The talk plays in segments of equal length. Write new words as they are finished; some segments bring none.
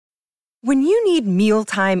When you need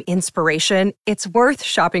mealtime inspiration, it's worth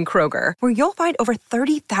shopping Kroger, where you'll find over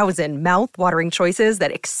 30,000 mouth-watering choices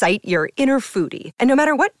that excite your inner foodie. And no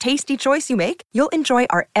matter what tasty choice you make, you'll enjoy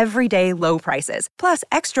our everyday low prices, plus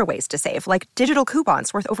extra ways to save, like digital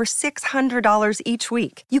coupons worth over $600 each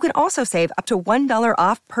week. You can also save up to $1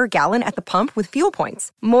 off per gallon at the pump with fuel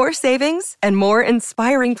points. More savings and more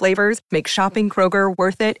inspiring flavors make shopping Kroger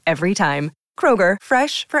worth it every time. Kroger,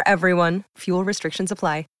 fresh for everyone. Fuel restrictions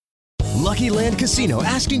apply. Lucky Land Casino,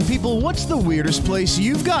 asking people, what's the weirdest place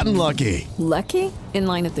you've gotten lucky? Lucky? In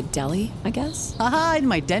line at the deli, I guess? Aha, in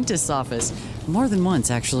my dentist's office. More than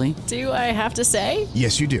once, actually. Do I have to say?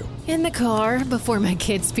 Yes, you do. In the car before my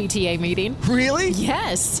kids' PTA meeting. Really?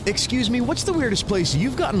 Yes. Excuse me, what's the weirdest place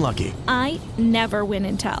you've gotten lucky? I never win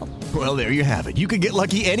and tell. Well, there you have it. You can get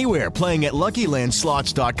lucky anywhere, playing at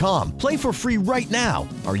LuckyLandSlots.com. Play for free right now.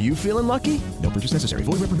 Are you feeling lucky? No purchase necessary.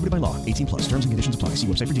 Void where prohibited by law. 18+. Terms and conditions apply. See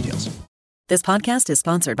website for details. This podcast is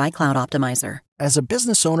sponsored by Cloud Optimizer. As a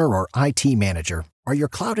business owner or IT manager, are your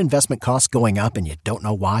cloud investment costs going up and you don't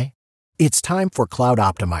know why? It's time for Cloud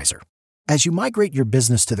Optimizer. As you migrate your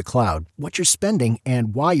business to the cloud, what you're spending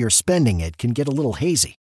and why you're spending it can get a little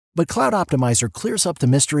hazy. But Cloud Optimizer clears up the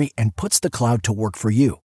mystery and puts the cloud to work for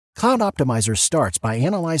you. Cloud Optimizer starts by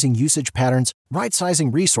analyzing usage patterns,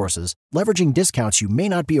 right-sizing resources, leveraging discounts you may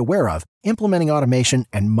not be aware of, implementing automation,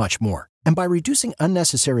 and much more. And by reducing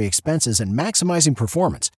unnecessary expenses and maximizing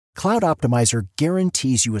performance, Cloud Optimizer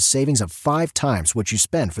guarantees you a savings of 5 times what you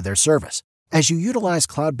spend for their service. As you utilize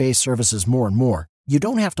cloud-based services more and more, you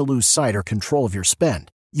don't have to lose sight or control of your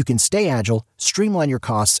spend. You can stay agile, streamline your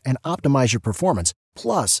costs, and optimize your performance,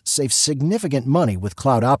 plus save significant money with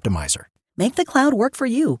Cloud Optimizer. Make the cloud work for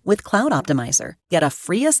you with Cloud Optimizer. Get a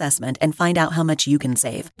free assessment and find out how much you can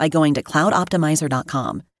save by going to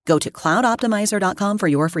cloudoptimizer.com. Go to cloudoptimizer.com for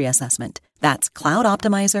your free assessment. That's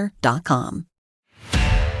cloudoptimizer.com.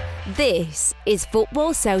 This is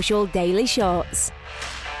Football Social Daily Shots.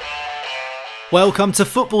 Welcome to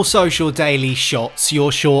Football Social Daily Shots,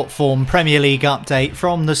 your short-form Premier League update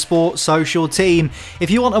from the Sports Social team. If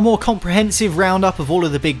you want a more comprehensive roundup of all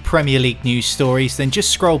of the big Premier League news stories, then just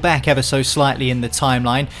scroll back ever so slightly in the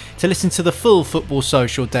timeline to listen to the full Football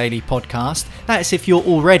Social Daily podcast. That's if you're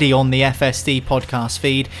already on the FSD podcast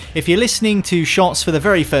feed. If you're listening to Shots for the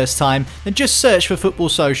very first time, then just search for Football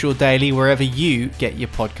Social Daily wherever you get your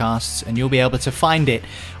podcasts and you'll be able to find it.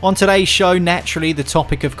 On today's show, naturally, the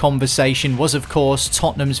topic of conversation was, of course,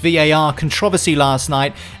 Tottenham's VAR controversy last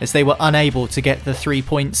night as they were unable to get the 3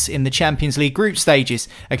 points in the Champions League group stages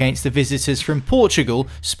against the visitors from Portugal,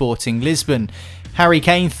 Sporting Lisbon. Harry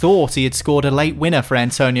Kane thought he had scored a late winner for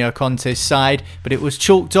Antonio Conte's side, but it was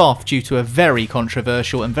chalked off due to a very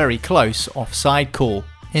controversial and very close offside call.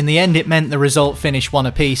 In the end, it meant the result finished 1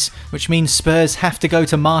 apiece, which means Spurs have to go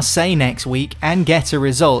to Marseille next week and get a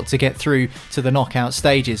result to get through to the knockout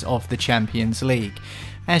stages of the Champions League.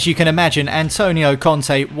 As you can imagine, Antonio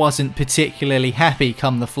Conte wasn't particularly happy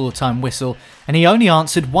come the full-time whistle, and he only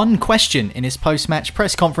answered one question in his post-match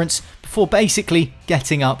press conference before basically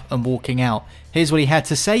getting up and walking out. Here's what he had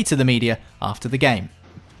to say to the media after the game.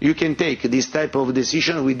 You can take this type of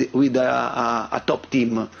decision with a top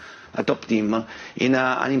team. In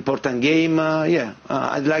an important game.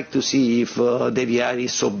 I'd like to see if De Villar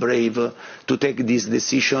is so brave to take this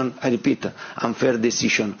decision. I repeat, unfair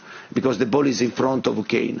decision, because the ball is in front of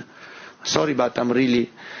Kane. Sorry, but I'm really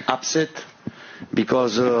upset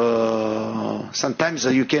because sometimes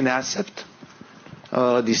you can accept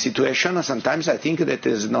the situation. Sometimes I think that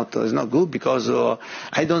is not good because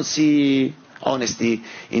I don't see honesty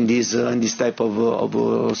in this type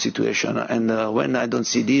of situation, and when I don't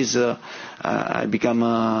see this, I become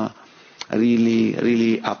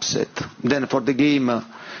really upset. Then for the game,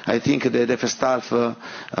 I think that the first half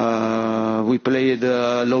we played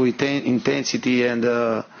low intensity,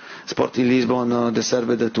 and Sporting Lisbon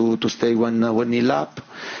deserved to stay 1-0 up.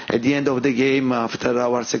 At the end of the game, after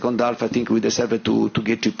our second half, I think we deserved to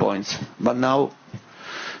get 2 points. But now,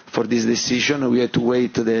 for this decision, we had to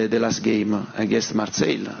wait the last game against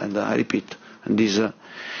Marseille, and I repeat, this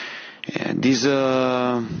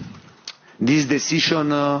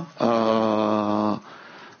decision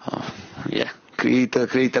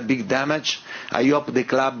create a big damage. I hope the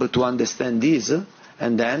club to understand this,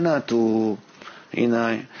 and then to in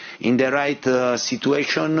the right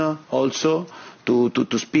situation also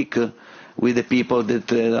to speak with the people that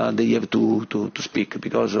they have to speak,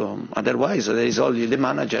 because otherwise there is only the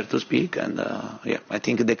manager to speak, and I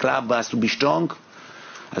think the club has to be strong,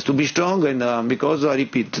 and because I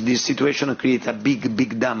repeat, this situation creates a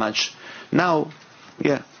big damage. Now,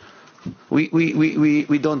 we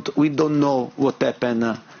don't know what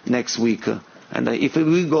happened next week. And if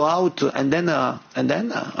we go out, and then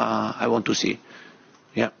I want to see.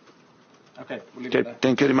 Yeah. Okay. We'll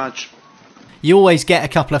thank you very much. You always get a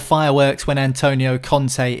couple of fireworks when Antonio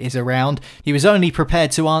Conte is around. He was only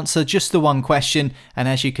prepared to answer just the one question, and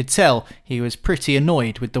as you could tell, he was pretty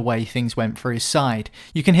annoyed with the way things went for his side.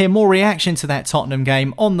 You can hear more reaction to that Tottenham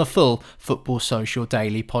game on the full Football Social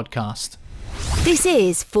Daily podcast. This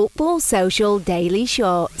is Football Social Daily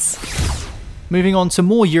Shorts. Moving on to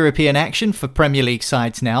more European action for Premier League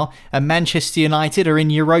sides now, and Manchester United are in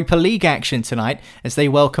Europa League action tonight as they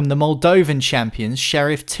welcome the Moldovan champions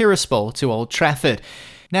Sheriff Tiraspol to Old Trafford.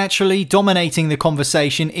 Naturally, dominating the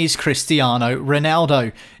conversation is Cristiano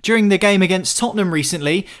Ronaldo. During the game against Tottenham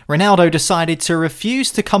recently, Ronaldo decided to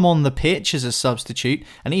refuse to come on the pitch as a substitute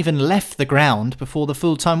and even left the ground before the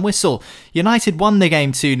full-time whistle. United won the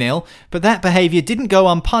game 2-0, but that behaviour didn't go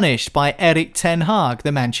unpunished by Erik ten Hag,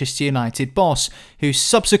 the Manchester United boss, who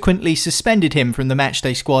subsequently suspended him from the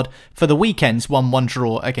matchday squad for the weekend's 1-1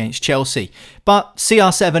 draw against Chelsea. But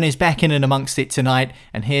CR7 is back in and amongst it tonight,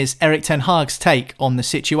 and here's Erik ten Hag's take on the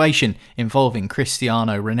situation involving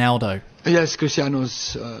Cristiano Ronaldo. Yes, Cristiano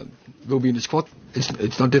will be in the squad.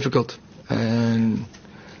 It's not difficult, and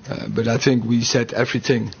but I think we said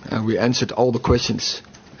everything and we answered all the questions,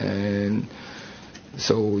 and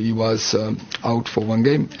so he was out for one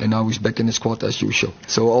game and now he's back in the squad as usual.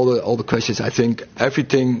 So all the questions, I think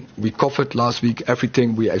everything we covered last week,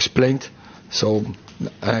 everything we explained. So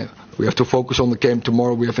we have to focus on the game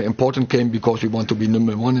tomorrow. We have an important game because we want to be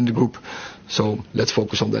number one in the group. So let's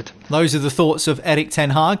focus on that. Those are the thoughts of Erik ten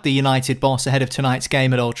Hag, the United boss, ahead of tonight's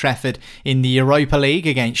game at Old Trafford in the Europa League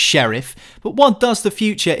against Sheriff. But what does the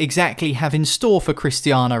future exactly have in store for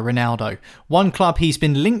Cristiano Ronaldo? One club he's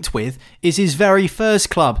been linked with is his very first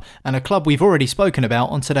club, and a club we've already spoken about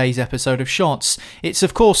on today's episode of Shots. It's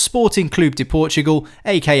of course Sporting Clube de Portugal,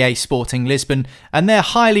 aka Sporting Lisbon, and their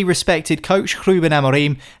highly respected coach Ruben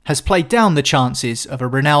Amorim has played down the chances of a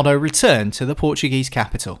Ronaldo return to the Portuguese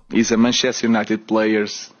capital. He's a Manchester United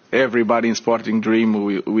players. Everybody in Sporting dream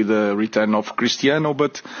with the return of Cristiano,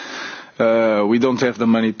 but we don't have the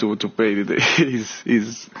money to pay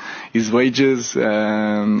his wages.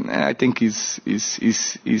 I think he's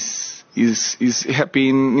happy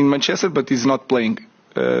in Manchester, but he's not playing.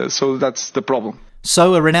 So that's the problem.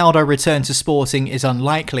 So a Ronaldo return to Sporting is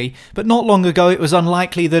unlikely, but not long ago it was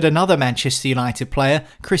unlikely that another Manchester United player,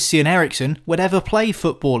 Christian Eriksen, would ever play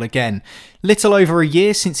football again. Little over a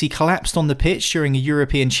year since he collapsed on the pitch during a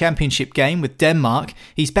European Championship game with Denmark,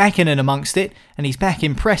 he's back in and amongst it, and he's back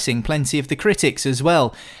impressing plenty of the critics as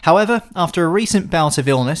well. However, after a recent bout of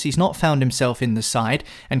illness, he's not found himself in the side,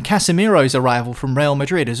 and Casemiro's arrival from Real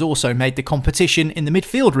Madrid has also made the competition in the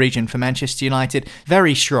midfield region for Manchester United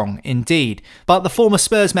very strong indeed. But the former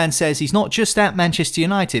Spurs man says he's not just at Manchester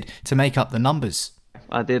United to make up the numbers.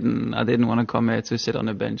 I didn't want to come here to sit on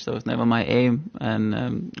the bench. That was never my aim,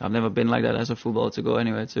 and I've never been like that as a footballer, to go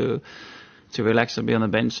anywhere to relax and be on the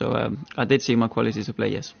bench. So I did see my qualities to play,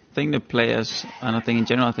 yes. I think the players, and I think in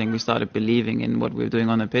general, I think we started believing in what we were doing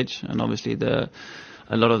on the pitch, and obviously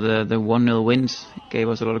a lot of the 1-0 wins gave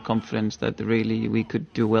us a lot of confidence that really we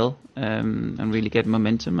could do well and really get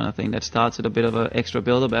momentum. And I think that started a bit of an extra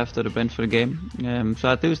build-up after the Brentford game. So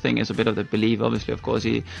I do think it's a bit of the belief. Obviously, of course,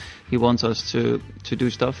 he wants us to do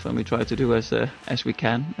stuff, and we try to do as we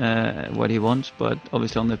can what he wants. But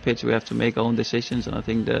obviously on the pitch we have to make our own decisions, and I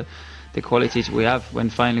think the qualities we have when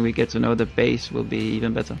finally we get to know the base will be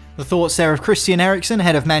even better. The thoughts there of Christian Eriksen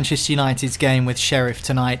ahead of Manchester United's game with Sheriff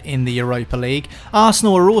tonight in the Europa League.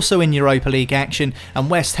 Arsenal are also in Europa League action, and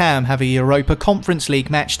West Ham have a Europa Conference League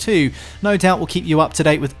match too. No doubt we'll keep you up to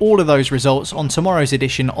date with all of those results on tomorrow's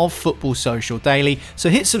edition of Football Social Daily, so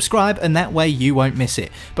hit subscribe and that way you won't miss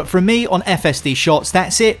it. But from me on FSD Shots,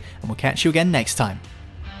 that's it, and we'll catch you again next time.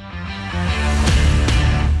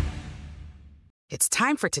 It's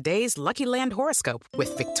time for today's Lucky Land horoscope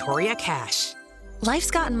with Victoria Cash.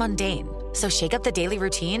 Life's gotten mundane, so shake up the daily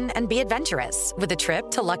routine and be adventurous with a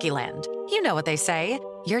trip to Lucky Land. You know what they say,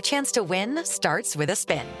 your chance to win starts with a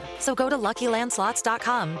spin. So go to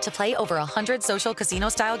LuckyLandSlots.com to play over 100 social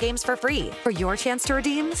casino-style games for free for your chance to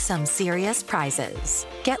redeem some serious prizes.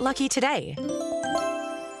 Get lucky today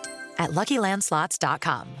at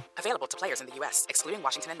LuckyLandSlots.com. Available to players in the U.S., excluding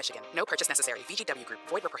Washington and Michigan. No purchase necessary. VGW Group.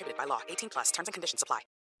 Void where prohibited by law. 18+. Terms and conditions apply.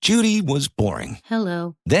 Judy was boring.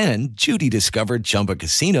 Hello. Then Judy discovered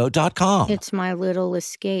ChumbaCasino.com. It's my little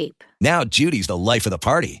escape. Now Judy's the life of the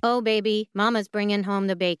party. Oh, baby, mama's bringing home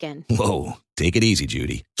the bacon. Whoa, take it easy,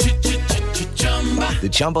 Judy. The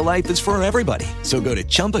Chumba life is for everybody. So go to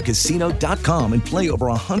ChumbaCasino.com and play over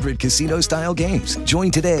 100 casino-style games. Join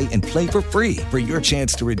today and play for free for your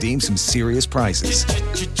chance to redeem some serious prizes.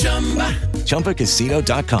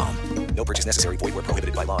 ChumbaCasino.com. No purchase necessary. Void where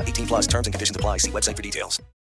prohibited by law. 18 plus terms and conditions apply. See website for details.